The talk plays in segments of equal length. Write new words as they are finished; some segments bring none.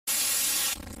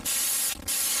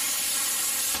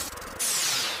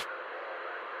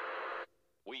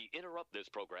interrupt this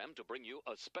program to bring you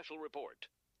a special report.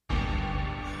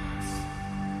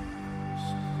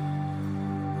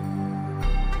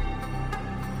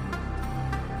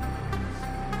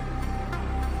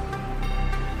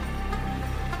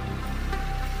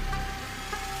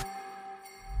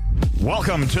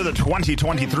 Welcome to the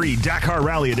 2023 Dakar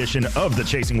Rally edition of the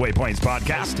Chasing Waypoints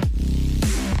podcast.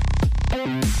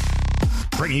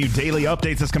 Bringing you daily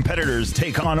updates as competitors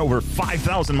take on over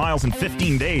 5,000 miles in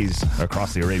 15 days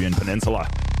across the Arabian Peninsula.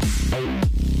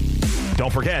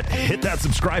 Don't forget, hit that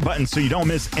subscribe button so you don't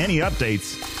miss any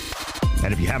updates.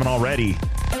 And if you haven't already,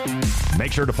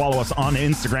 make sure to follow us on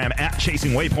Instagram at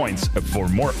Chasing Waypoints for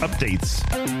more updates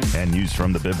and news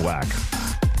from the bivouac.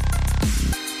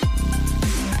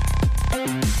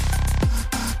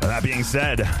 That being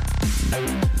said,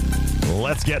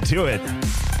 let's get to it.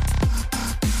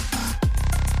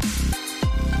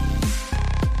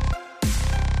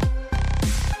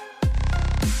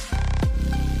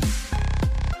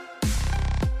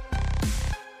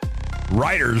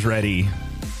 Riders ready.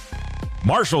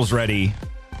 Marshall's ready.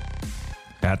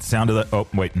 That sound of the... Oh,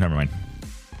 wait, never mind.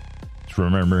 Just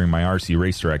remembering my RC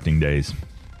race directing days.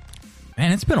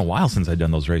 Man, it's been a while since I've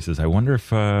done those races. I wonder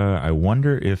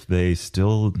if they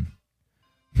still...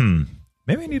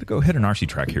 Maybe I need to go hit an RC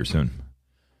track here soon.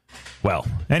 Well,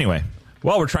 anyway,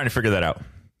 while we're trying to figure that out,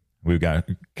 we've got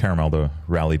Caramel, the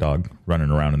rally dog, running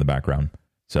around in the background.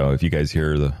 So if you guys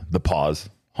hear the paws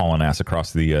hauling ass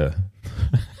across the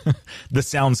the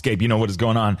soundscape, you know what is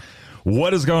going on.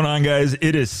 What is going on, guys?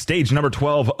 It is stage number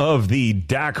 12 of the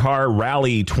Dakar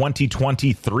Rally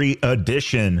 2023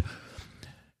 edition.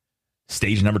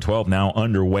 Stage number 12 now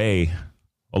underway.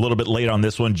 A little bit late on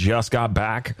this one. Just got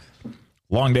back.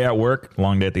 Long day at work,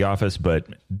 long day at the office, but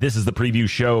this is the preview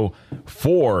show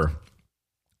for,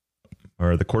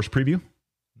 or the course preview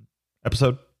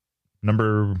episode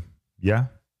number,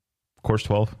 course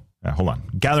 12. Hold on.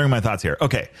 Gathering my thoughts here.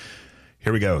 Okay,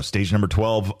 here we go. Stage number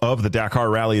 12 of the Dakar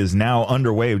Rally is now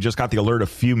underway. We just got the alert a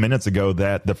few minutes ago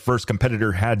that the first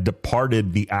competitor had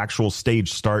departed the actual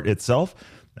stage start itself.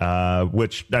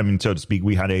 Which, I mean, so to speak,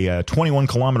 we had a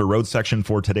 21-kilometer road section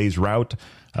for today's route.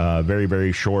 Very,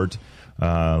 very short.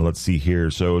 Let's see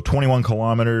here. So 21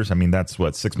 kilometers. I mean, that's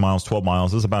what, 6 miles, 12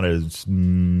 miles. This is about a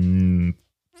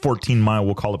 14-mile,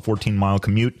 we'll call it 14-mile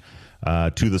commute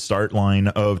to the start line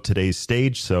of today's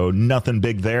stage. So nothing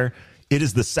big there. It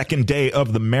is the second day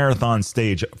of the marathon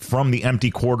stage from the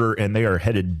empty quarter, and they are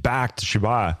headed back to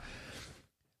Sheba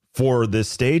for this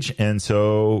stage. And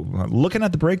so looking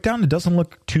at the breakdown, it doesn't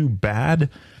look too bad.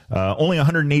 Only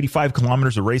 185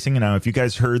 kilometers of racing. Now, if you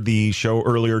guys heard the show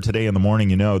earlier today in the morning,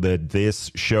 you know that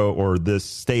this show or this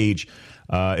stage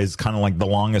is kind of like the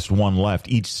longest one left.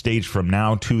 Each stage from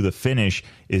now to the finish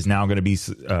is now going to be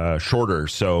shorter.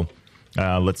 So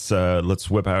let's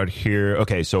whip out here.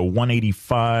 Okay, so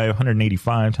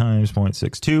 185 times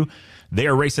 0.62. They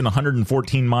are racing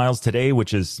 114 miles today,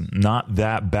 which is not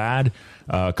that bad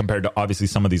compared to obviously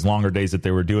some of these longer days that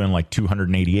they were doing, like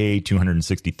 288,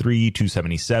 263,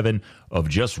 277 of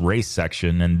just race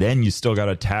section. And then you still got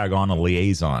to tag on a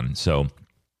liaison. So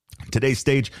today's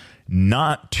stage,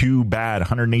 not too bad.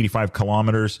 185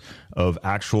 kilometers of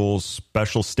actual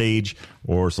special stage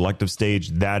or selective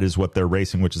stage. That is what they're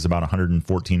racing, which is about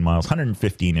 114 miles,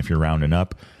 115 if you're rounding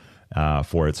up.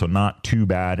 For it, so not too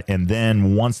bad. And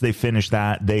then once they finish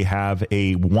that, they have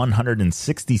a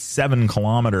 167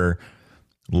 kilometer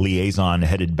liaison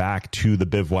headed back to the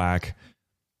bivouac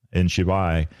in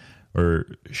Sheba, or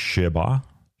Sheba,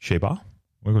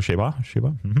 we'll go Sheba,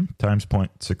 times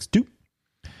 0.62,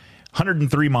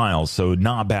 103 miles. So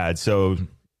not bad. So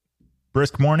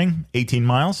brisk morning, 18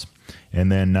 miles, and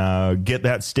then get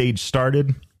that stage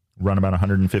started, run about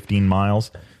 115 miles.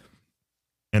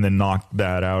 And then knock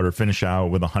that out or finish out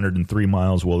with 103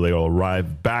 miles. Well, they'll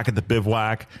arrive back at the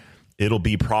bivouac. It'll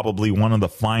be probably one of the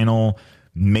final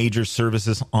major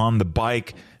services on the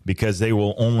bike because they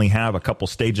will only have a couple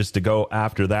stages to go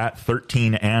after that,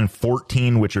 13 and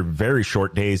 14, which are very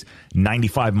short days,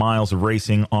 95 miles of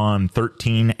racing on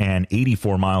 13 and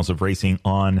 84 miles of racing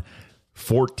on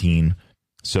 14.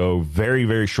 So very,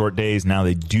 very short days. Now,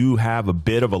 they do have a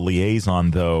bit of a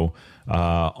liaison, though,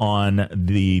 on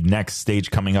the next stage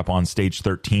coming up on stage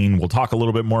 13. We'll talk a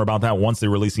little bit more about that once they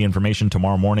release the information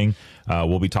tomorrow morning.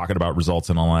 We'll be talking about results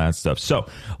and all that stuff. So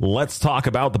let's talk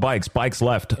about the bikes. Bikes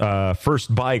left.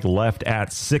 First bike left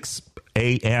at 6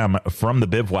 a.m. from the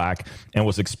bivouac and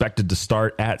was expected to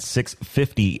start at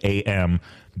 6:50 a.m.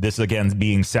 This, again,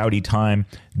 being Saudi time,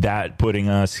 that putting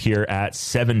us here at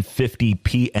 7:50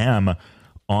 p.m.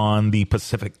 on the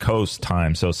Pacific Coast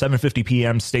time. So 7:50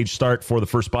 p.m. stage start for the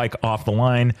first bike off the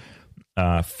line.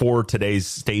 for today's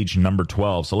stage number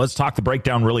 12. So let's talk the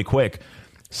breakdown really quick.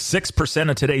 6%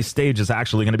 of today's stage is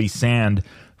actually going to be sand,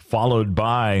 followed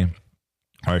by,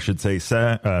 or I should say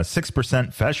 6%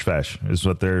 fesh is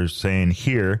what they're saying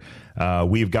here.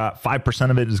 We've got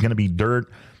 5% of it is going to be dirt,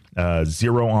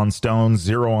 0 on stones,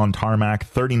 0 on tarmac,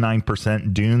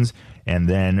 39% dunes, and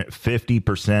then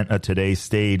 50% of today's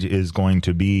stage is going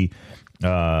to be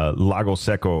lago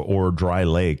seco, or dry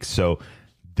lake. So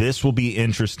this will be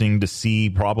interesting to see,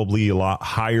 probably a lot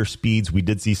higher speeds. We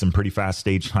did see some pretty fast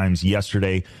stage times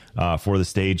yesterday for the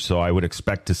stage, so I would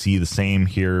expect to see the same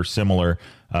here, similar.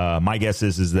 My guess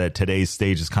is that today's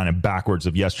stage is kind of backwards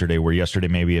of yesterday, where yesterday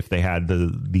maybe if they had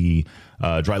the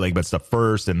dry lake bed stuff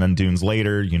first and then dunes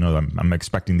later, I'm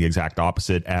expecting the exact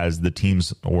opposite, as the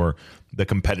teams or the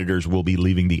competitors will be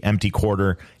leaving the empty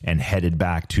quarter and headed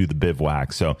back to the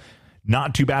bivouac. So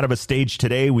not too bad of a stage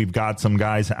today. We've got some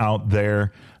guys out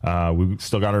there. We've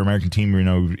still got our American team.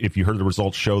 If you heard the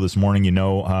results show this morning,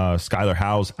 Skylar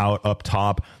Howes out up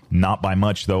top, not by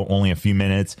much though, only a few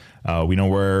minutes. We know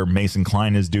where Mason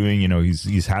Klein is doing.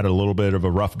 He's had a little bit of a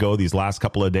rough go these last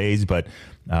couple of days, but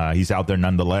he's out there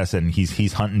nonetheless, and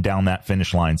he's hunting down that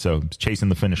finish line. So chasing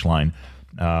the finish line,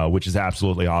 which is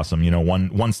absolutely awesome.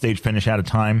 One stage finish at a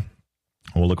time.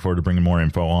 We'll look forward to bringing more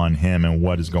info on him and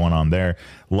what is going on there.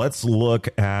 Let's look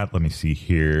at, let me see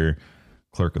here,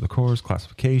 clerk of the course,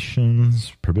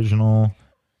 classifications, provisional.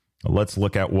 Let's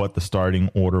look at what the starting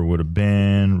order would have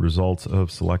been. Results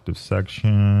of selective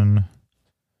section.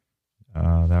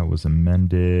 That was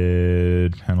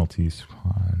amended. Penalty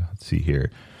squad. Let's see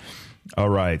here. All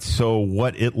right. So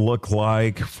what it looked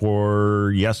like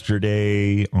for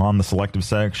yesterday on the selective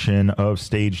section of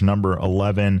stage number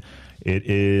 11. It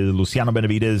is Luciano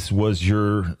Benavides was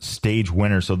your stage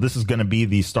winner. So this is going to be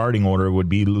the starting order. It would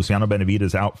be Luciano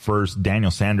Benavides out first, Daniel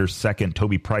Sanders second,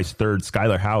 Toby Price third,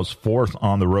 Skylar Howes fourth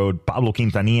on the road, Pablo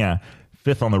Quintanilla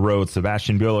fifth on the road,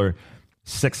 Sebastian Bueller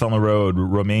sixth on the road,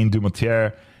 Romain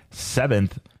Dumoutier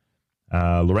seventh,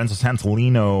 Lorenzo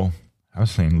Santolino. I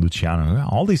was saying Luciano.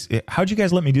 All these. How'd you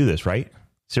guys let me do this? Right?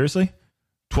 Seriously,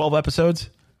 12 episodes,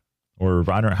 or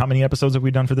I don't know how many episodes have we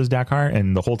done for this Dakar,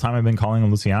 and the whole time I've been calling him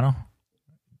Luciano.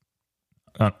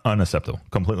 Unacceptable.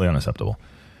 Completely unacceptable.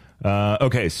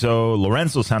 Okay, so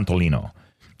Lorenzo Santolino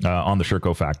on the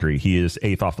Sherco Factory. He is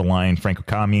 8th off the line. Franco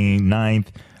Kami, 9th.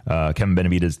 Kevin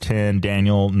Benavides, 10.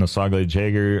 Daniel Nosaglia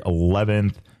Jager,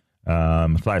 11th.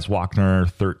 Matthias Wagner,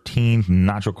 13th.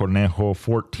 Nacho Cornejo,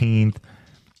 14th.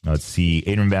 Let's see.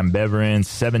 Adrian Van Beveren,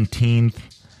 17th.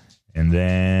 And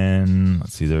then,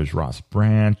 let's see, there's Ross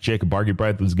Brandt. Jacob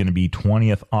Bargy-Bright was going to be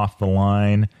 20th off the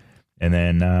line. And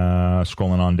then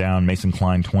scrolling on down, Mason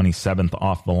Klein, 27th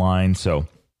off the line. So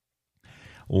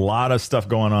a lot of stuff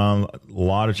going on, a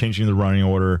lot of changing the running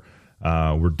order.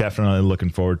 We're definitely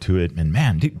looking forward to it. And,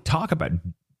 man, dude, talk about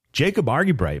Jacob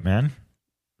Bargy-Bright, man.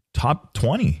 Top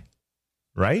 20,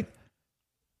 right?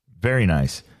 Very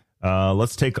nice.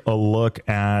 Let's take a look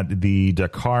at the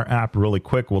Dakar app really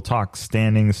quick. We'll talk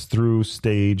standings through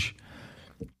stage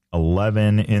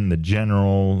 11 in the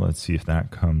general. Let's see if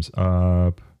that comes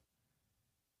up.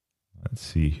 Let's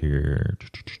see here.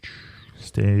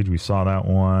 Stage, we saw that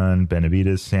one.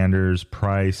 Benavides, Sanders,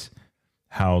 Price,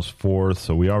 Howes 4th.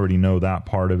 So we already know that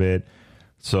part of it.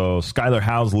 So Skylar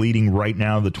Howes leading right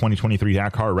now the 2023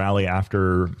 Dakar Rally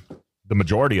after the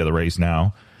majority of the race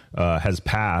now. Has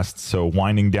passed, so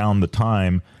winding down the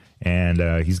time,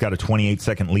 and he's got a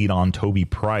 28-second lead on Toby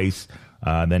Price,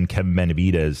 then Kevin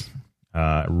Benavides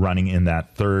running in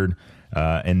that third,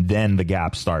 and then the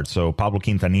gap starts. So Pablo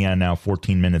Quintanilla now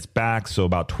 14 minutes back, so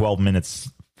about 12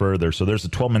 minutes further. So there's a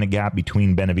 12-minute gap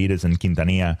between Benavides and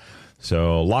Quintanilla.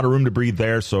 So a lot of room to breathe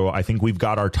there. So I think we've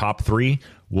got our top three.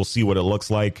 We'll see what it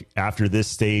looks like after this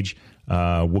stage.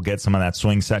 We'll get some of that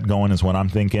swing set going is what I'm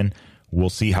thinking. We'll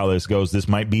see how this goes. This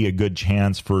might be a good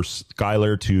chance for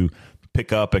Skylar to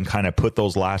pick up and kind of put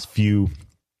those last few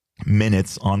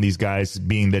minutes on these guys,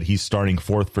 being that he's starting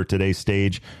 4th for today's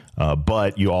stage.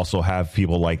 But you also have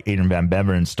people like Adrian Van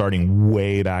Beveren starting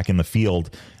way back in the field.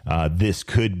 This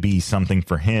could be something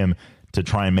for him to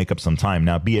try and make up some time.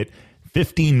 Now, be it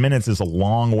 15 minutes is a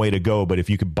long way to go, but if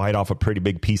you could bite off a pretty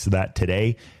big piece of that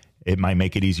today, it might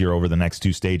make it easier over the next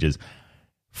two stages.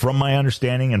 From my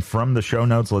understanding and from the show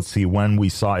notes, let's see when we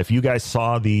saw, if you guys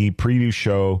saw the preview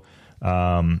show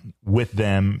with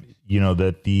them,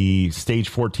 that the stage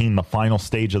 14, the final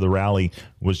stage of the rally,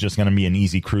 was just going to be an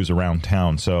easy cruise around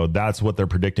town. So that's what they're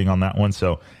predicting on that one.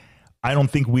 So I don't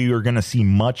think we are going to see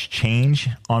much change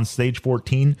on stage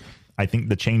 14. I think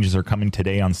the changes are coming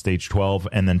today on stage 12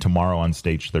 and then tomorrow on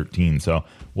stage 13. So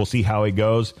we'll see how it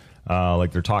goes.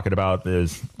 like they're talking about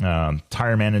is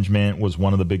tire management was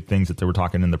one of the big things that they were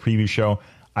talking in the preview show.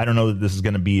 I don't know that this is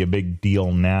going to be a big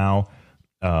deal now,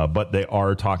 but they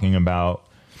are talking about,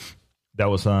 that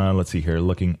was, let's see here,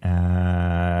 looking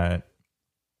at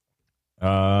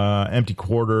empty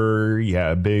quarter.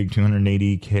 Yeah, big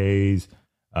 280 Ks,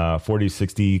 40,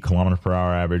 60 kilometers per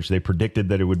hour average. They predicted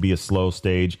that it would be a slow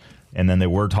stage. And then they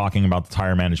were talking about the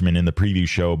tire management in the preview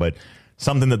show, but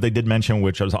something that they did mention,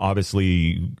 which was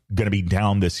obviously going to be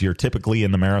down this year. Typically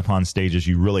in the marathon stages,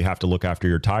 you really have to look after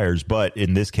your tires. But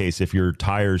in this case, if you're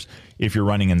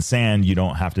running in sand, you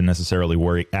don't have to necessarily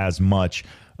worry as much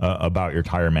about your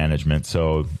tire management.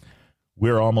 So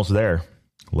we're almost there.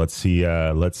 Let's see.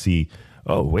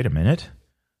 Oh, wait a minute.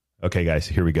 Okay, guys,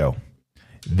 here we go.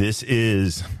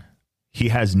 He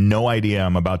has no idea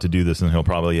I'm about to do this, and he'll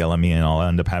probably yell at me, and I'll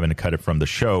end up having to cut it from the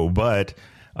show. But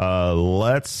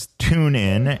let's tune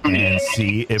in and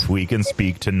see if we can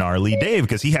speak to Gnarly Dave,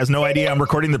 because he has no idea I'm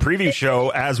recording the preview show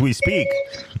as we speak.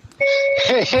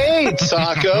 Hey,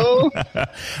 Taco. I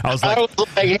was like, oh,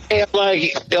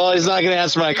 he's not going to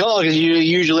answer my call because you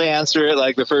usually answer it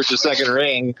like the first or second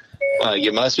ring.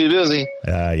 You must be busy.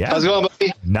 Yeah. How's it going,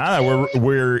 buddy? Nah,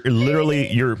 we're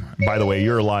literally, by the way,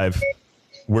 you're live.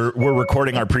 We're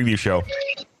recording our preview show.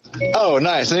 Oh,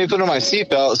 nice. Let me put on my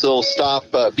seatbelt so it'll stop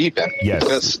beeping. Yes.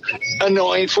 That's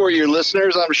annoying for your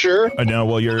listeners, I'm sure.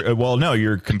 No,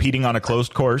 you're competing on a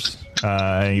closed course.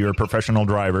 You're a professional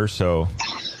driver, so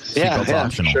seatbelt's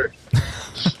optional. Sure.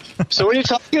 So what are you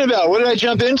talking about? What did I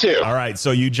jump into? All right, so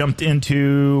you jumped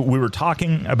into, we were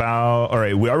talking about, all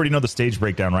right, we already know the stage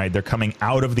breakdown, right? They're coming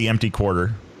out of the empty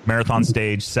quarter, marathon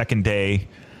stage, second day.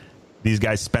 These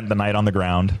guys spent the night on the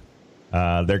ground.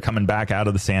 They're coming back out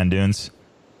of the sand dunes.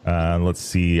 Let's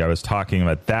see. I was talking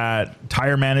about that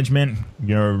tire management.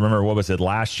 You know, remember what was it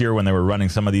last year when they were running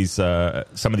some of these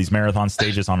marathon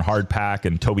stages on hard pack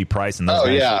and Toby Price and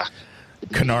those guys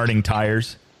canarding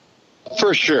tires.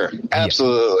 For sure,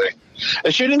 absolutely. Yeah.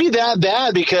 It shouldn't be that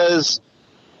bad because,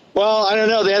 well, I don't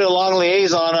know. They had a long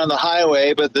liaison on the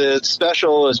highway, but the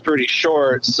special is pretty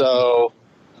short. So,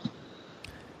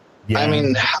 yeah. I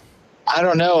mean, I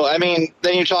don't know. I mean,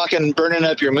 then you're talking burning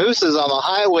up your mooses on the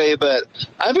highway, but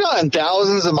I've gotten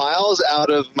thousands of miles out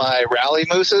of my rally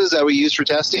mooses that we use for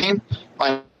testing.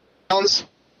 My pounds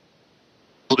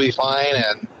will be fine,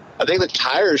 and I think the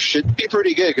tires should be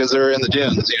pretty good because they're in the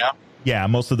dunes, you know? Yeah,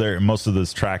 most of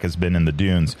this track has been in the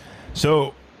dunes.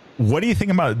 So what do you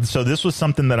think about, so this was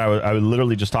something that I was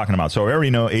literally just talking about. So I already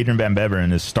know Adrian Van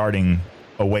Beveren is starting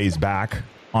a ways back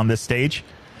on this stage.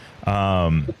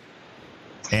 And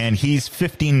he's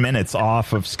 15 minutes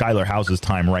off of Skylar House's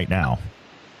time right now.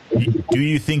 Do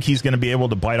you think he's going to be able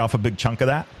to bite off a big chunk of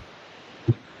that?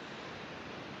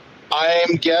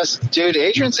 I'm guessing, dude,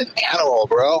 Adrian's an animal,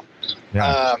 bro.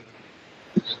 Yeah.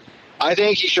 I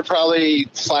think he should probably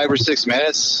 5 or 6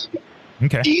 minutes.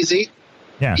 Okay. Easy.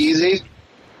 Yeah. Easy.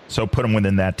 So put him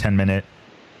within that 10 minute.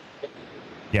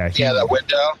 Yeah. That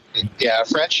window. Yeah.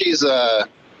 Frenchie's,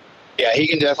 he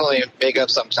can definitely make up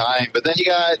some time. But then you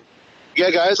got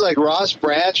guys like Ross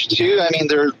Branch too. I mean,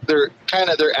 they're out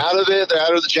of it. They're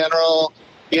out of the general,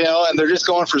 you know, and they're just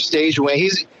going for stage win.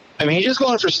 He's just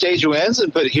going for stage wins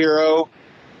and put Hero,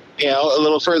 you know, a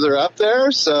little further up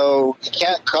there. So you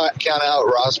can't count out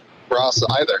Ross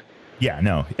either. Yeah,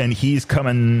 no. And he's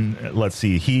coming, let's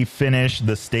see, he finished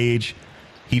the stage,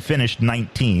 he finished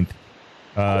 19th,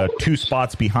 2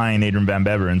 spots behind Adrian Van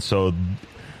Beveren. So,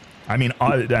 I mean,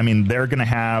 they're going to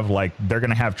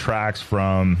have tracks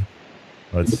from,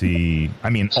 let's see, I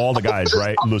mean, all the guys,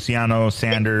 right? Luciano,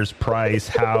 Sanders, Price,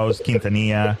 House,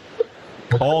 Quintanilla,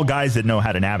 all guys that know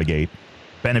how to navigate.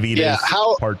 Benavides,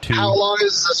 part 2. How long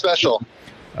is the special?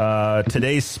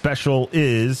 Today's special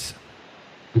is...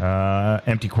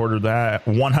 empty quarter, that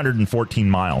 114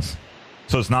 miles,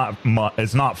 so it's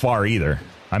not far either.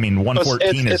 I mean,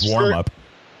 114 is warm up.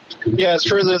 Yeah, it's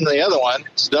further than the other one.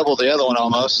 It's double the other one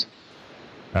almost.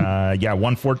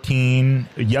 114.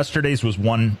 Yesterday's was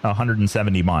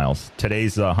 170 miles.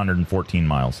 Today's 114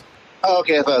 miles. Oh,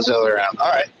 okay, I thought it was the other way around.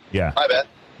 All right. Yeah, my bad.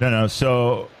 No.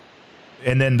 So,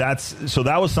 and then that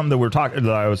was something that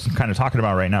I was kind of talking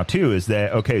about right now too. Is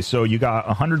that okay? So you got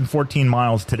 114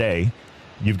 miles today.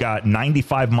 You've got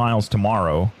 95 miles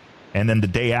tomorrow, and then the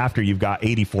day after you've got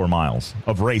 84 miles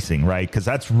of racing, right? Because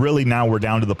that's really, now we're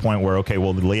down to the point where, okay,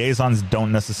 well, the liaisons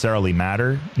don't necessarily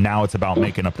matter. Now it's about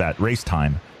making up that race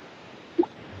time.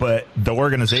 But the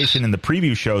organization in the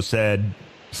preview show said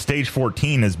stage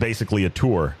 14 is basically a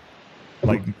tour.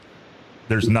 Like,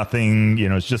 there's nothing, you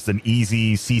know, it's just an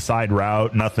easy seaside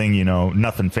route, nothing, you know,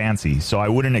 nothing fancy. So I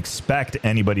wouldn't expect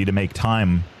anybody to make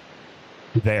time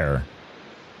there.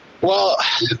 Well,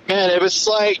 man, it was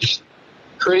like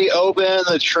pretty open.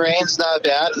 The terrain's not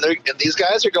bad. And these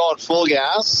guys are going full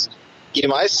gas. You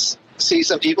might see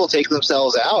some people take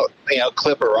themselves out,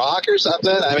 clip a rock or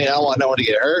something. I mean, I don't want no one to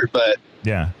get hurt, but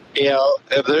Yeah.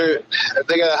 If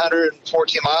they got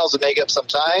 114 miles to make up some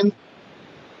time,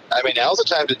 I mean, now's the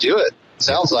time to do it.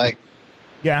 Sounds like.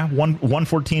 Yeah,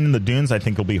 114 in the dunes I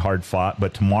think will be hard fought,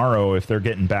 but tomorrow if they're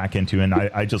getting back into, and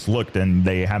I just looked and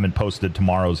they haven't posted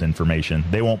tomorrow's information.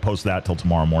 They won't post that till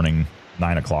tomorrow morning,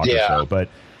 9 o'clock or so. But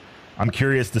I'm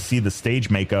curious to see the stage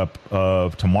makeup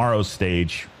of tomorrow's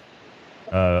stage,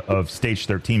 of stage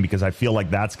 13, because I feel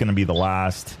like that's going to be the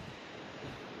last.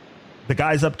 The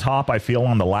guys up top, I feel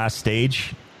on the last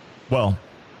stage, well,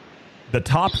 the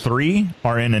top three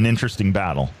are in an interesting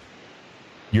battle.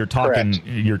 You're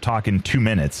talking 2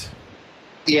 minutes.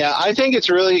 Yeah, I think it's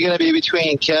really going to be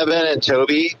between Kevin and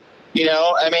Toby.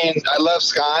 I mean, I love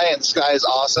Sky, and Sky's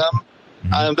awesome.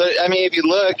 Mm-hmm. But, I mean, if you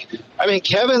look, I mean,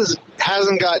 Kevin's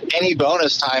hasn't got any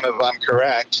bonus time, if I'm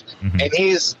correct, and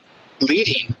he's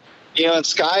leading. And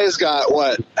Sky's got,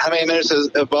 how many minutes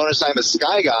of bonus time has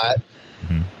Sky got?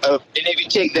 And if you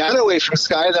take that away from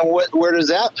Sky, then where does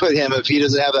that put him if he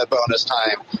doesn't have that bonus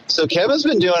time? So Kevin's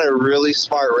been doing a really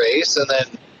smart race, and then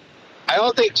I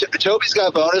don't think Toby's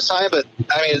got bonus time, but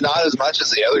I mean not as much as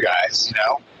the other guys,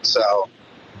 So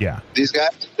yeah, these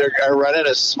guys are running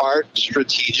a smart,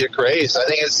 strategic race.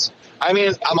 I'm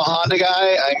a Honda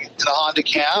guy. I'm in the Honda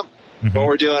camp when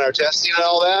we're doing our testing and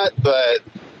all that, but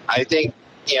I think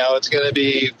it's going to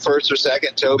be first or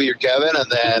second Toby or Kevin,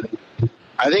 and then.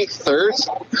 I think third,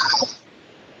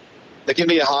 it can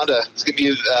be a Honda. It's going to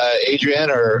be Adrian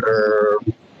or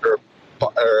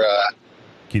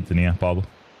Quintanilla, Pablo.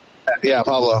 Yeah,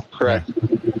 Pablo, correct.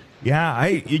 Yeah,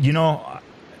 I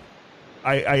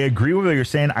agree with what you're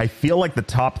saying. I feel like the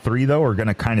top three, though, are going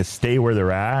to kind of stay where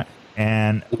they're at.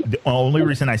 And the only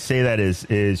reason I say that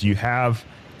is you have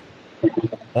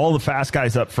all the fast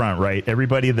guys up front, right?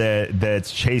 Everybody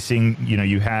that's chasing,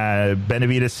 you have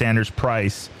Benavides, Sanders,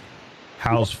 Price,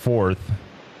 Howes fourth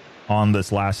on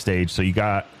this last stage. So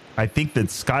I think that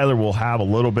Skyler will have a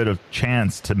little bit of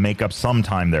chance to make up some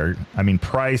time there. I mean,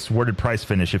 Price, where did Price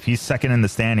finish? If he's second in the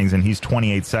standings and he's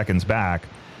 28 seconds back,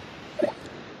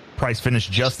 Price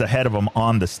finished just ahead of him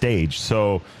on the stage.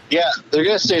 So yeah, they're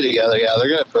going to stay together. Yeah, they're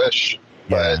going to push.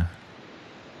 Yeah.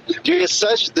 But dude,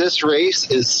 this race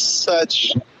is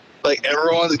such, like,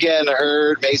 everyone's getting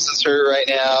hurt. Mason's hurt right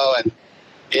now. And,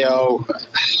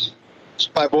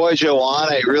 my boy Joanne,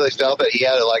 I really felt that he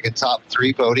had a top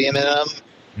 3 podium in him.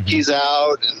 He's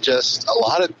out, and just a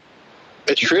lot of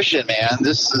attrition, man.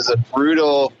 This is a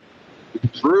brutal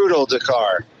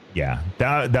Dakar. Yeah,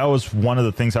 that was one of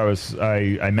the things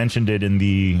I mentioned it in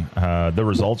the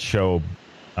results show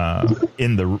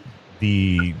in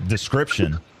the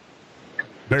description,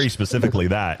 very specifically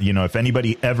that if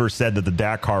anybody ever said that the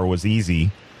Dakar was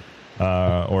easy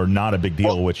or not a big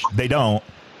deal, which they don't.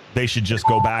 They should just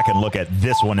go back and look at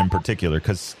this one in particular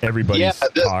because everybody's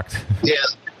talked. Yeah,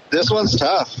 this one's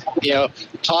tough.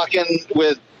 Talking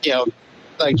with,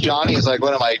 like Johnny's like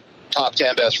one of my top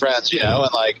 10 best friends, and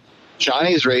like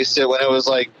Johnny's raced it when it was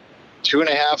like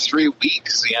 2.5, 3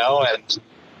 weeks, and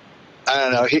I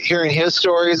don't know, hearing his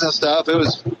stories and stuff, it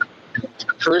was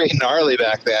pretty gnarly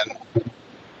back then.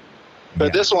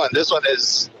 But this one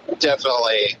is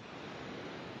definitely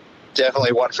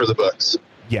one for the books.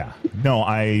 Yeah, no,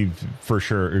 I for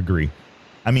sure agree.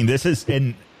 I mean, this is,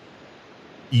 and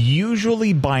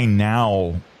usually by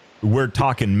now we're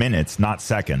talking minutes, not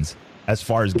seconds, as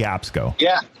far as gaps go.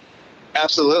 Yeah,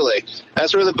 absolutely.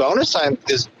 That's where the bonus time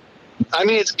is. I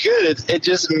mean, it's good. It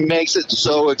just makes it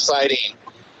so exciting,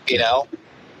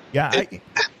 Yeah,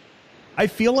 I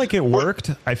feel like it worked.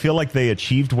 I feel like they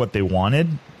achieved what they wanted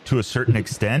to a certain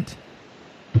extent.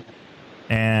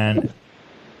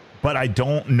 But I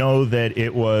don't know that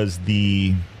it was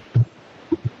I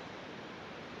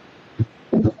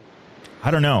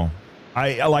don't know.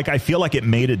 I feel like it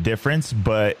made a difference,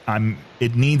 but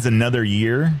it needs another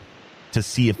year to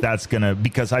see if that's gonna,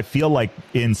 because I feel like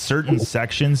in certain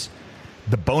sections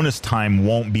the bonus time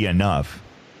won't be enough.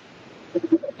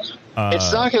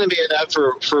 It's not going to be enough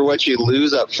for what you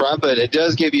lose up front, but it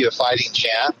does give you a fighting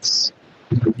chance.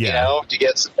 To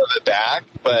get some of it back.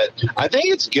 But I think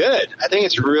it's good. I think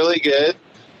it's really good.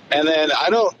 And then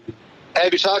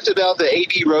have you talked about the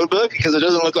AD road book? Because it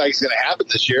doesn't look like it's going to happen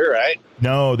this year, right?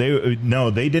 No,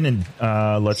 they didn't.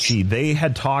 Let's see. They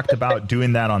had talked about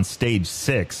doing that on stage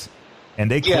 6, and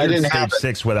they cleared stage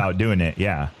 6 without doing it.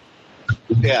 Yeah.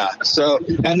 Yeah. So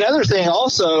another thing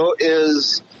also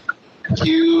is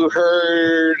you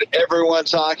heard everyone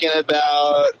talking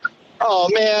about oh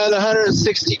man,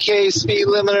 160K speed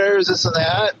limiters, this and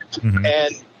that. Mm-hmm.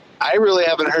 And I really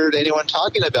haven't heard anyone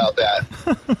talking about that.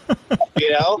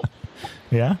 You know?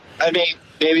 Yeah. I mean,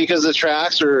 maybe because the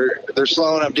tracks they're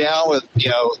slowing them down with,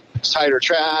 tighter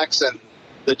tracks and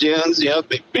the dunes,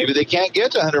 maybe they can't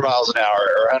get to 100 miles an hour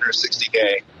or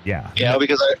 160K. Yeah.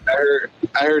 Because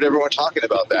I heard everyone talking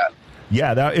about that.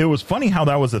 Yeah, it was funny how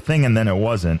that was a thing and then it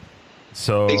wasn't.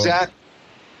 So Exactly.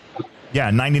 Yeah,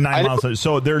 99 miles.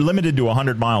 So they're limited to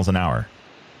 100 miles an hour.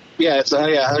 Yeah, it's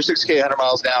 160K, 100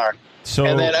 miles an hour. So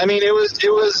and then it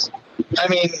was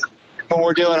when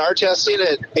we're doing our testing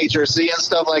at HRC and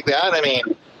stuff like that,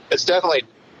 it's definitely,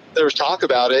 there was talk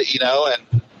about it,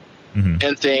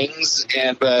 and things,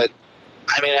 but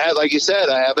like you said,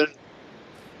 I haven't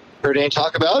heard any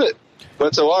talk about it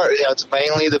whatsoever. It's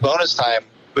mainly the bonus time,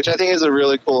 which I think is a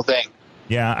really cool thing.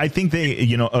 Yeah, I think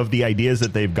they, of the ideas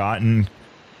that they've gotten,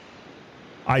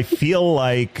 I feel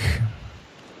like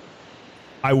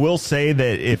I will say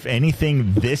that if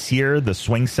anything this year, the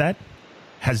swing set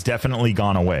has definitely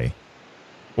gone away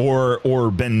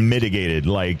or been mitigated.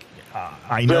 Like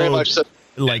I know, very much so.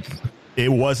 Like it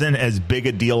wasn't as big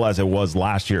a deal as it was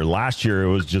last year. Last year,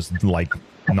 it was just like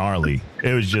gnarly.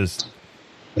 It was just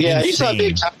insane. You saw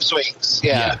big time swings.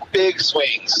 Yeah, big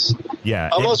swings. Yeah,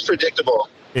 almost predictable.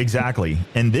 Exactly.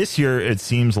 And this year, it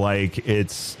seems like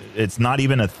it's not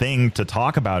even a thing to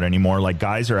talk about anymore. Like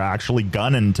guys are actually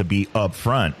gunning to be up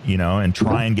front, and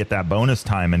try and get that bonus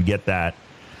time and get that,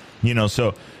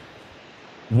 so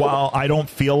while I don't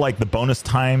feel like the bonus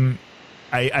time,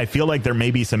 I feel like there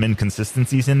may be some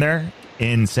inconsistencies in there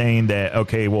in saying that,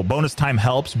 okay, well, bonus time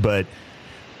helps, but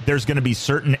there's going to be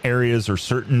certain areas or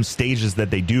certain stages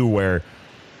that they do where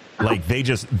like they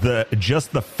just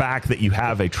the fact that you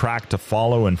have a track to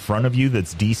follow in front of you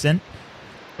that's decent,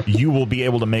 you will be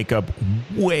able to make up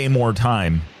way more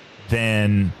time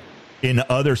than in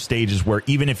other stages where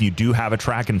even if you do have a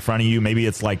track in front of you, maybe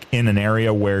it's like in an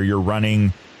area where you're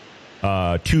running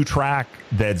 2-track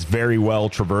that's very well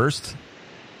traversed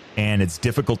and it's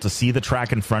difficult to see the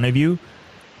track in front of you.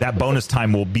 That bonus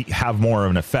time will have more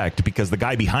of an effect because the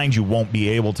guy behind you won't be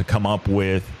able to come up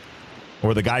with,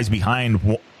 or the guys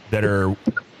behind that are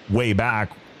way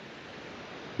back,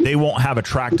 they won't have a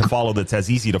track to follow that's as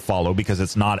easy to follow because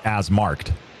it's not as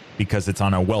marked, because it's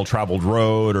on a well-traveled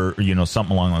road or,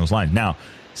 something along those lines. Now,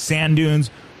 sand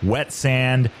dunes, wet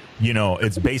sand,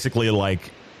 it's basically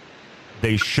like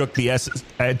they shook the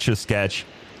Etch-a-Sketch,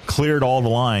 cleared all the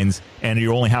lines, and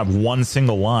you only have one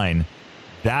single line.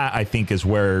 That, I think, is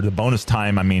where the bonus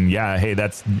time, hey,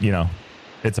 that's,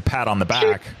 it's a pat on the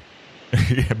back,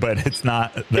 but it's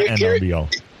not the end all be all.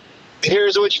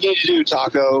 Here's what you need to do,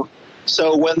 Taco.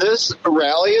 So when this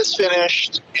rally is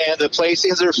finished and the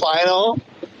placings are final,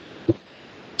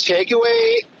 take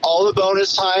away all the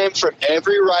bonus time from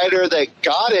every rider that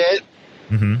got it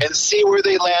and see where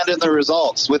they land in the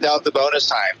results without the bonus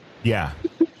time. Yeah.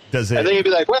 Does it? And then you'd be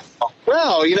like,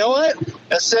 well, you know what?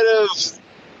 Instead of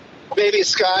maybe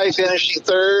Sky finishing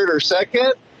third or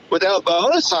second without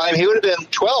bonus time, he would have been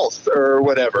 12th or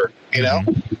whatever,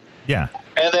 Yeah.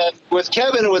 And then with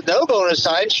Kevin, with no bonus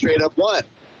time, straight up won.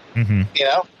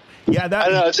 Yeah, I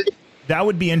don't know. That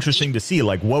would be interesting to see.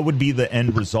 Like, what would be the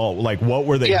end result? Like, what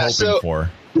were they hoping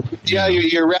for? Yeah,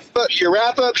 your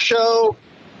wrap up show.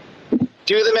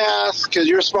 Do the math because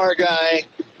you're a smart guy.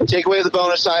 Take away the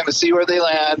bonus time and see where they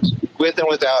land with and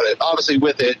without it. Obviously,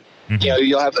 with it,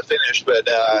 you'll have the finish, but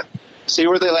see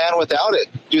where they land without it.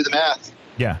 Do the math.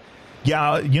 Yeah.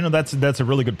 That's a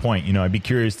really good point. I'd be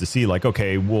curious to see, like,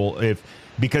 okay, well,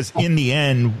 because in the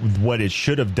end, what it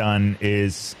should have done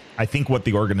is, I think what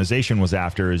the organization was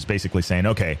after is basically saying,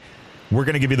 okay, we're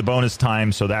going to give you the bonus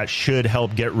time, so that should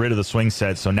help get rid of the swing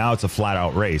set. So now it's a flat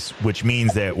out race, which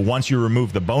means that once you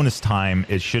remove the bonus time,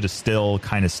 it should have still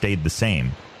kind of stayed the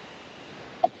same.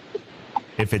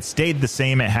 If it stayed the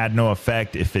same, it had no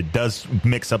effect. If it does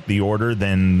mix up the order,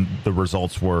 then the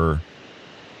results were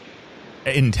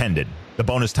intended. The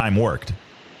bonus time worked.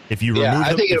 If you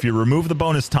remove the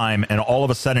bonus time and all of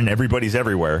a sudden everybody's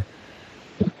everywhere,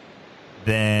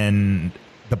 then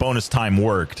the bonus time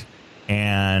worked.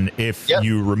 And if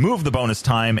you remove the bonus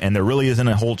time and there really isn't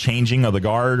a whole changing of the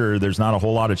guard, or there's not a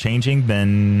whole lot of changing,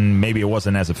 then maybe it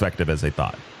wasn't as effective as they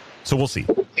thought. So we'll see.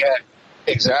 Yeah,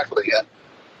 exactly. Yeah.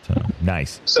 So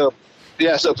nice. So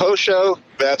post show,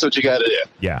 that's what you got to do.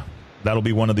 Yeah, that'll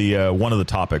be one of the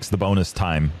topics, the bonus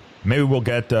time. Maybe we'll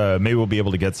be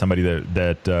able to get somebody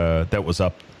that was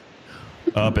up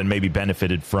and maybe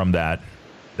benefited from that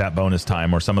bonus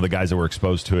time, or some of the guys that were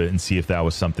exposed to it, and see if that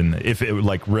was something, if it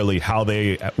like really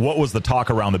what was the talk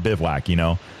around the bivouac,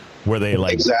 where they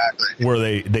like Exactly. where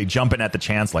they jump in at the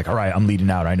chance, like, all right, I'm leading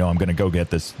out. I know I'm going to go get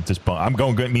this. I'm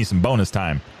going to get me some bonus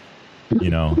time.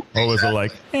 Or was it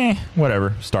like,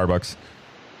 whatever, Starbucks?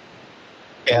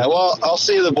 Yeah, well, I'll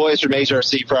see the boys from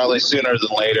HRC probably sooner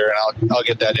than later, and I'll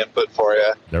get that input for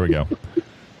you. There we go.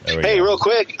 Hey, real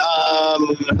quick, I'm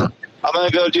going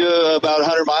to go do about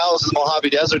 100 miles in the Mojave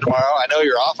Desert tomorrow. I know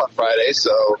you're off on Friday,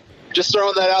 so just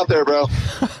throwing that out there, bro.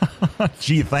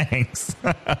 Gee, thanks.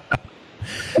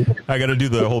 I got to do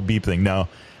the whole beep thing. No.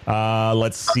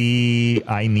 Let's see.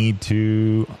 I need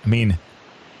to,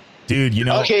 dude,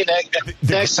 Okay,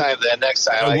 next time then. Next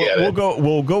time. I get it.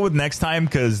 We'll go with next time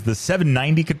because the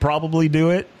 790 could probably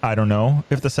do it. I don't know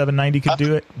if the 790 could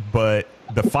do it, but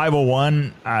the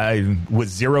 501, with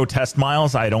 0 test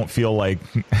miles, I don't feel like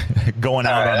going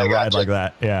out on a ride like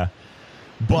that. Yeah,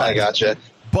 but I gotcha.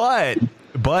 But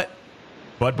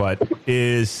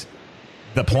is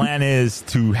the plan is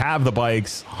to have the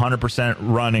bikes 100%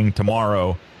 running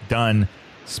tomorrow. Done.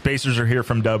 Spacers are here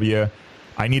from W.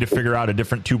 I need to figure out a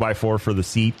different 2x4 for the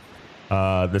seat.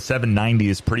 The 790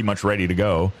 is pretty much ready to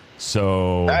go.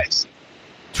 So nice.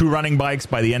 2 running bikes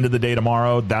by the end of the day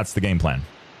tomorrow. That's the game plan.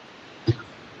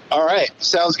 All right,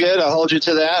 sounds good. I'll hold you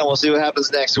to that, and we'll see what happens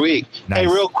next week. Nice. Hey,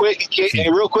 real quick,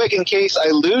 in case I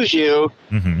lose you,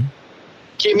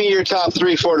 give me your top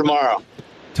 3 for tomorrow.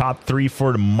 Top 3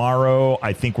 for tomorrow.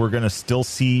 I think we're going to still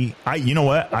see. You know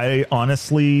what? I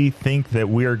honestly think that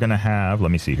we are going to have.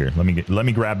 Let me see here. Let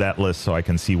me grab that list so I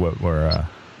can see what we're.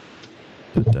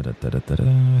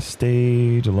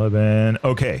 Stage 11.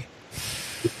 Okay.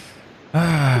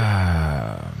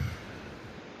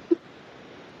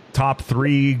 Top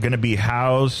 3 going to be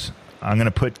House. I'm going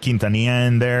to put Quintanilla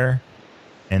in there,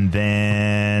 and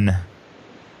then.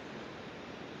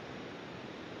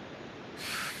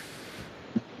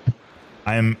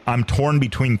 I'm torn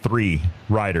between 3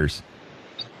 riders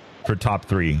for top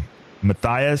 3: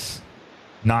 Matthias,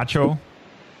 Nacho,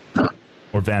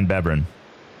 or Van Beveren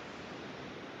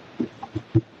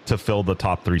to fill the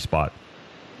top 3 spot.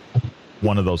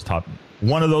 One of those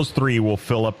 3 will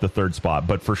fill up the 3rd spot,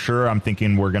 but for sure, I'm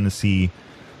thinking we're going to see.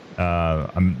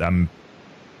 I'm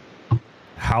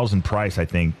Howes and Price, I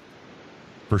think,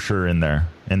 for sure in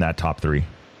that top 3.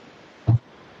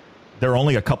 They're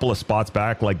only a couple of spots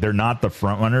back. Like, they're not the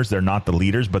front runners. They're not the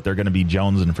leaders, but they're going to be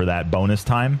jonesing for that bonus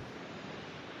time.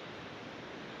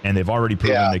 And they've already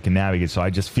proven they can navigate. So I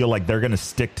just feel like they're going to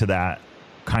stick to that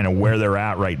kind of where they're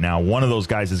at right now. One of those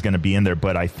guys is going to be in there,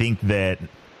 but I think that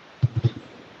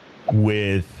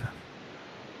with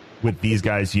these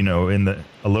guys, a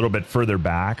little bit further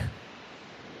back,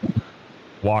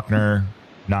 Walkner,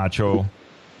 Nacho,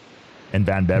 and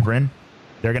Van Beveren,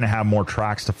 they're going to have more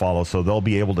tracks to follow, so they'll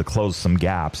be able to close some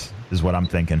gaps, is what I'm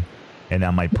thinking. And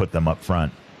that might put them up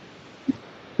front.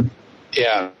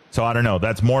 Yeah. So I don't know.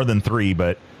 That's more than 3,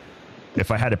 but if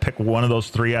I had to pick one of those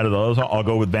 3 out of those, I'll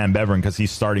go with Van Beveren because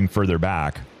he's starting further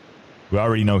back. We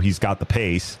already know he's got the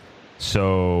pace.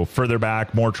 So further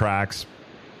back, more tracks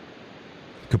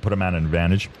could put him at an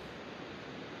advantage.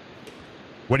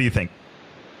 What do you think?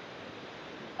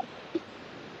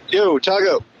 Yo,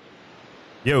 Tago.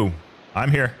 Yo,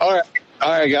 I'm here. All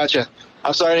right, gotcha.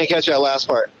 I'm sorry I didn't catch that last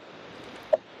part.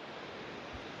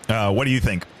 What do you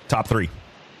think? Top 3.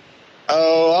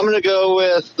 Oh, I'm going to go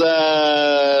with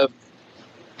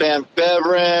Van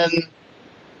Beveren,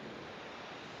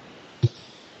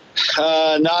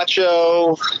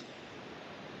 Nacho,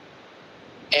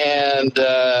 and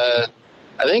I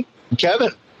think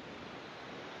Kevin.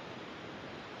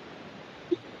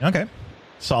 Okay.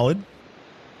 Solid.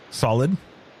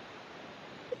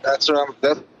 That's what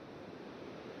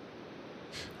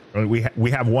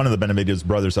We have one of the Benavides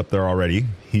brothers up there already.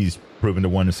 He's proven to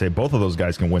want to say both of those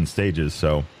guys can win stages.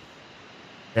 So,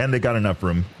 and they got enough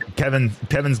room.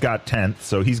 Kevin's got 10th,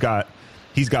 so he's got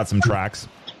some tracks.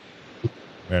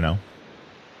 Yeah.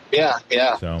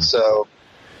 So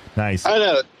nice. I don't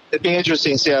know. It'd be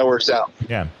interesting to see how it works out.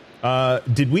 Yeah.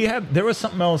 There was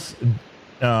something else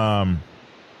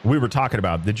we were talking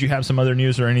about. Did you have some other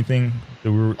news or anything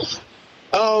that we were?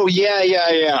 Oh,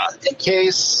 yeah. In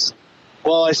case,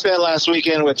 well, I spent last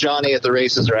weekend with Johnny at the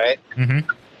races, right? Mm-hmm.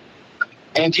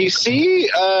 And do you see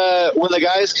when the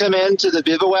guys come into the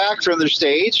bivouac from their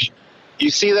stage, you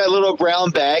see that little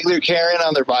brown bag they're carrying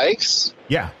on their bikes?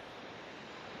 Yeah.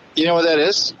 You know what that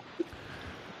is?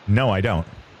 No, I don't.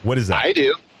 What is that? I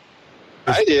do.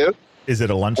 Is it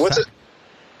a lunch sack?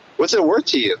 What's it worth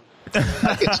to you?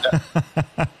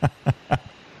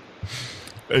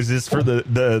 Is this for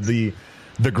the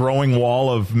growing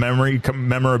wall of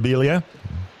memorabilia?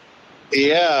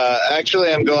 Yeah,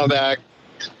 actually, I'm going back.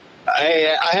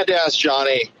 I had to ask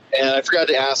Johnny and I forgot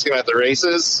to ask him at the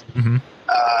races. Mm-hmm.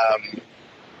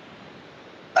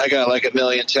 I got like a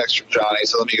million texts from Johnny,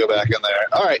 so let me go back in there.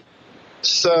 All right.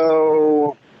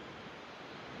 So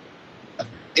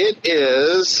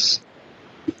it's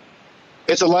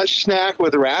a lunch snack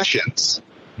with rations.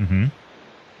 Mm-hmm.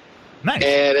 Nice.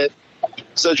 And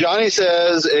so Johnny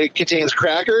says it contains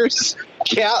crackers,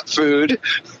 cat food,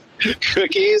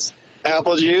 cookies,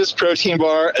 apple juice, protein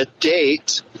bar, a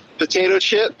date, potato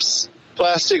chips,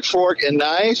 plastic fork and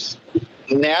knife,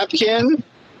 napkin,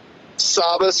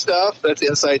 Saba stuff, that's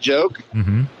inside joke,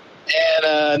 Mm-hmm. and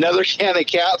another can of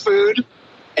cat food,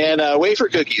 and wafer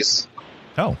cookies.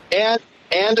 Oh. And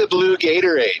a blue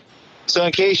Gatorade. So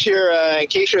in case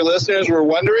your listeners were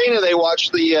wondering, and they watch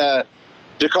the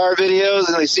Dakar videos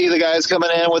and they see the guys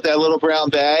coming in with that little brown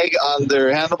bag on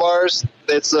their handlebars,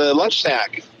 it's a lunch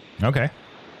snack. Okay.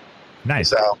 Nice.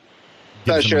 So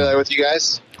I'll share that with you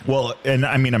guys. Well, and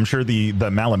I mean, I'm sure the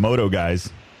Malamoto guys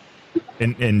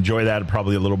enjoy that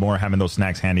probably a little more, having those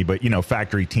snacks handy. But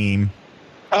factory team.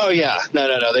 Oh yeah,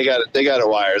 no, they got it. They got it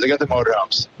wired. They got the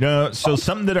motorhomes. No, so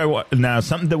something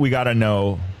that we got to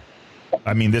know.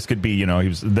 I mean, this could be, he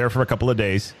was there for a couple of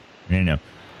days.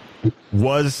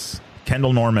 Was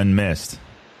Kendall Norman missed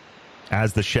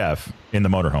as the chef in the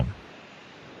motorhome?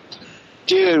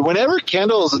 Dude, whenever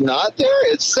Kendall's not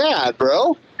there, it's sad,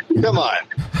 bro. Come on.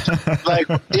 like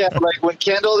when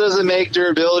Kendall doesn't make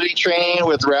durability training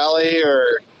with Rally,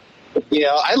 or,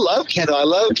 I love Kendall. I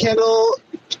love Kendall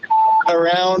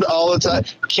around all the time.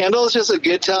 Kendall's just a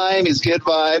good time. He's good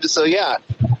vibes. So, yeah,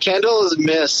 Kendall is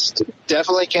missed.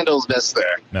 Definitely Kendall's missed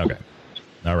there. Okay.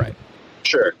 All right.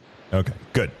 Sure. Okay,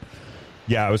 good.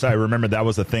 Yeah, I remember that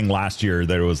was a thing last year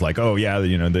that it was like, oh yeah,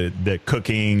 the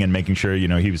cooking and making sure,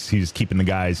 he was keeping the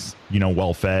guys,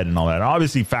 well fed and all that.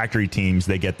 Obviously factory teams,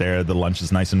 they get there, the lunch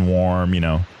is nice and warm,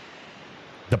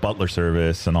 the butler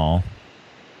service and all.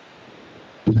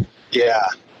 Yeah,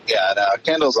 no,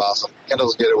 Kendall's awesome.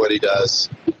 Kendall's good at what he does.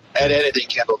 And anything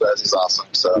Kendall does, he's awesome.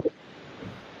 So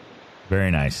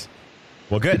very nice.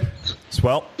 Well, good.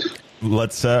 Well,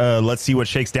 let's see what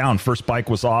shakes down. First bike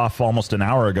was off almost an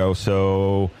hour ago,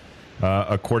 so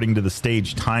according to the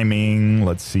stage timing,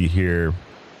 let's see here.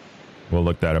 We'll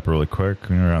look that up really quick.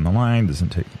 We're on the line. Doesn't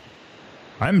take.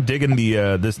 I'm digging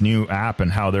the this new app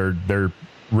and how they're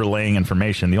relaying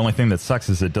information. The only thing that sucks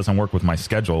is it doesn't work with my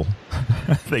schedule.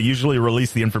 They usually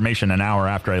release the information an hour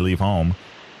after I leave home.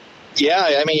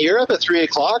 Yeah, I mean, you're up at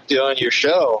 3:00 doing your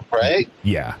show, right?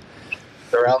 Yeah.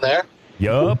 Around there?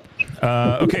 Yup.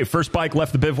 Okay, first bike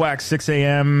left the bivouac 6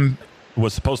 a.m.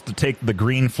 Was supposed to take the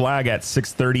green flag at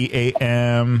 6:30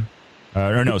 a.m.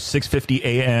 6:50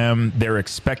 a.m. They're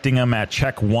expecting them at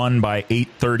check 1 by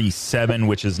 8:37,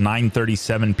 which is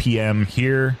 9:37 p.m.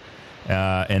 here.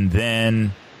 And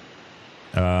then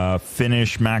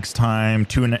finish max time.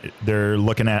 They're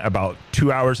looking at about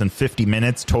 2 hours and 50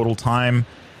 minutes total time.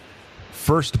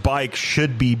 First bike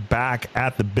should be back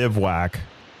at the bivouac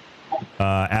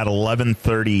at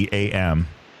 11:30 a.m.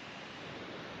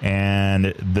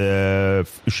 and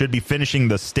should be finishing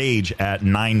the stage at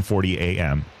 9:40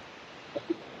 a.m.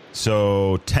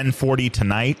 So 10:40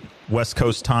 tonight, West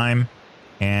Coast time,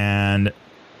 and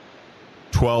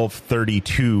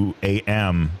 12:32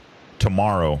 a.m.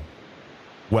 tomorrow,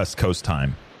 West Coast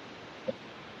time.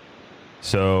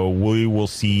 So we will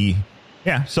see.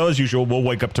 Yeah, so as usual, we'll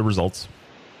wake up to results.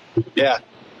 Yeah.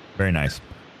 Very nice.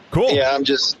 Cool. Yeah, I'm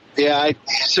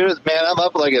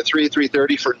up like at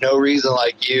 3:30 for no reason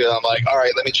like you. I'm like, all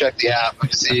right, let me check the app. Let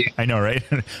me see. I know, right?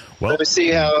 Well, let me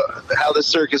see how the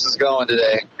circus is going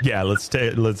today. Yeah, let's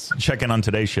check in on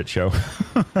today's shit show.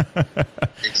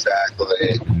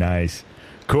 Exactly. Nice.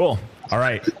 Cool. All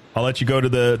right. I'll let you go to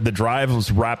the drive. Let's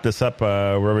wrap this up.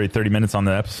 We're already 30 minutes on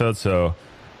the episode, so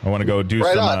I want to go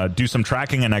do some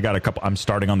tracking, and I got a couple. I'm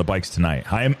starting on the bikes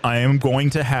tonight. I'm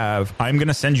going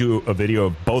to send you a video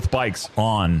of both bikes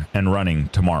on and running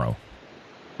tomorrow.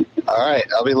 All right,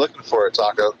 I'll be looking for it,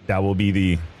 Taco. That will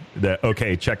be the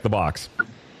okay. Check the box.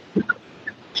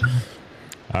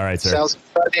 All right, sir. Sounds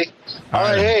funny. All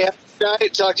right, hey, have a good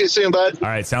night. Talk to you soon, bud. All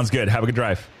right, sounds good. Have a good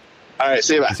drive. All right,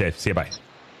 see you. Bye. Be safe. See you. Bye.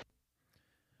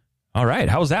 All right,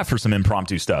 how was that for some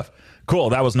impromptu stuff? Cool.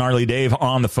 That was Gnarly Dave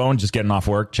on the phone, just getting off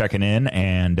work, checking in,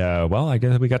 and I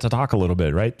guess we got to talk a little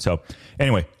bit, right? So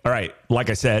anyway, all right, like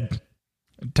I said,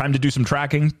 time to do some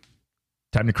tracking,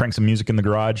 time to crank some music in the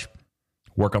garage,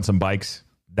 work on some bikes.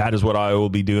 That is what I will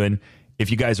be doing. If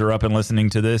you guys are up and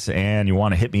listening to this and you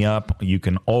want to hit me up, you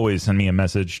can always send me a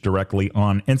message directly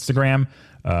on Instagram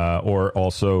or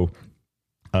also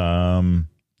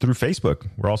through Facebook.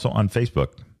 We're also on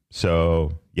Facebook.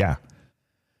 So, yeah.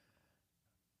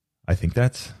 I think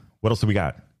what else do we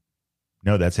got?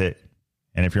 No, that's it.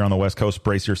 And if you're on the West Coast,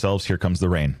 brace yourselves. Here comes the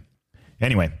rain.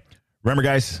 Anyway, remember,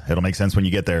 guys, it'll make sense when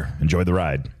you get there. Enjoy the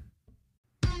ride.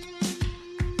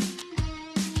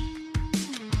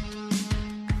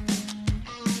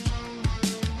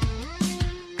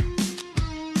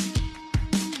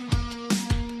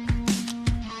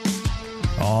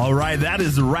 All right, that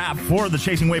is a wrap for the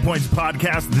Chasing Waypoints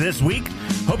podcast this week.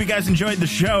 Hope you guys enjoyed the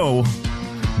show.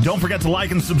 Don't forget to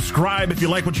like and subscribe if you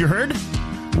like what you heard.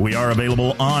 We are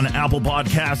available on Apple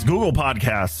Podcasts, Google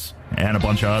Podcasts, and a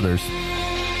bunch of others.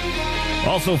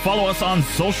 Also, follow us on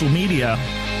social media.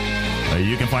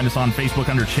 You can find us on Facebook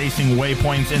under Chasing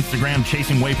Waypoints, Instagram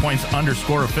Chasing Waypoints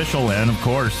 _official, and of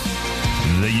course,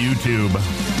 the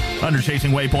YouTube under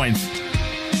Chasing Waypoints.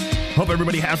 Hope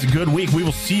everybody has a good week. We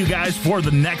will see you guys for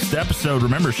the next episode.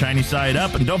 Remember, shiny side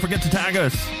up, and don't forget to tag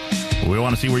us. We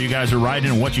want to see where you guys are riding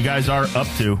and what you guys are up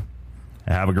to.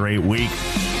 Have a great week.